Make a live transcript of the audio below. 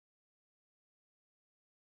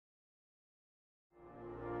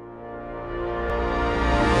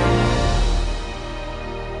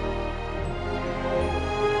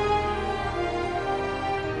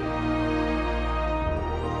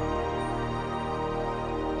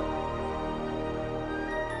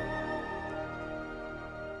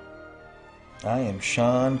I am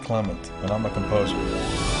Shawn Clement, and I'm a composer.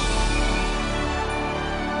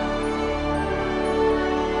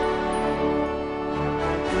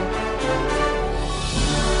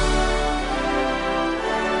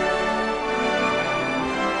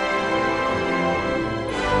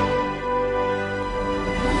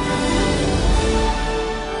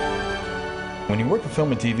 When you work with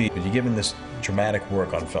film and TV, you're given this dramatic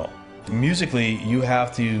work on film. Musically, you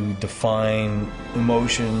have to define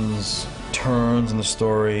emotions, turns in the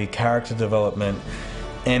story, character development,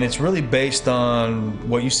 and it's really based on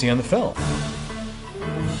what you see on the film.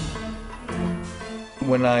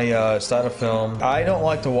 When I start a film, I don't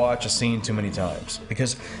like to watch a scene too many times,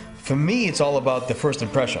 because for me it's all about the first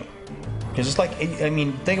impression. Because it's like, I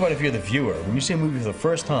mean, think about if you're the viewer. When you see a movie for the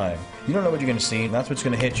first time, you don't know what you're going to see, and that's what's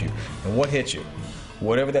going to hit you. And what hits you?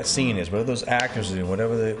 Whatever that scene is, whatever those actors are doing,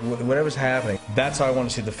 whatever's happening, that's how I want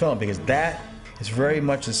to see the film, because that is very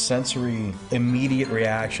much a sensory, immediate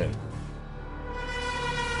reaction.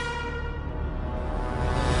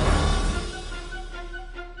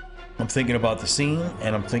 I'm thinking about the scene,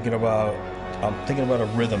 and I'm thinking about a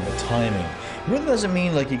rhythm, a timing. Rhythm doesn't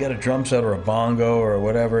mean like you got a drum set or a bongo or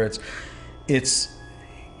whatever.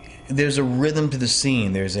 There's a rhythm to the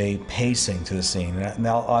scene. There's a pacing to the scene.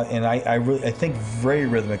 I think very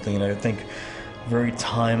rhythmically, and I think very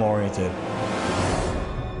time-oriented.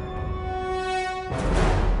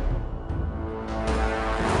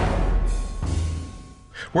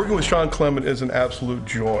 Working with Shawn Clement is an absolute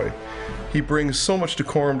joy. He brings so much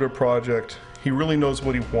decorum to a project. He really knows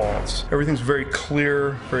what he wants. Everything's very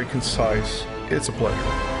clear, very concise. It's a pleasure.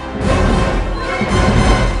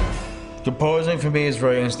 Composing for me is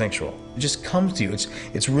very instinctual. It just comes to you.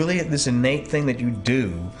 It's really this innate thing that you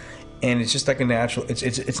do, and it's just like a natural.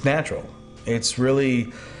 It's natural. It's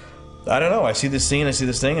really, I don't know. I see this scene, I see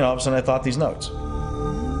this thing, and all of a sudden I thought these notes.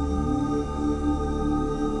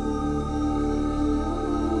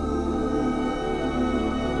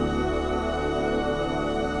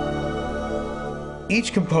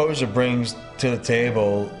 Each composer brings to the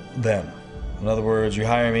table them. In other words, you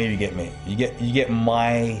hire me, you get me. You get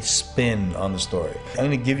my spin on the story. I'm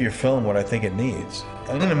going to give your film what I think it needs.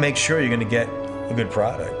 I'm going to make sure you're going to get a good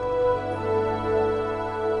product.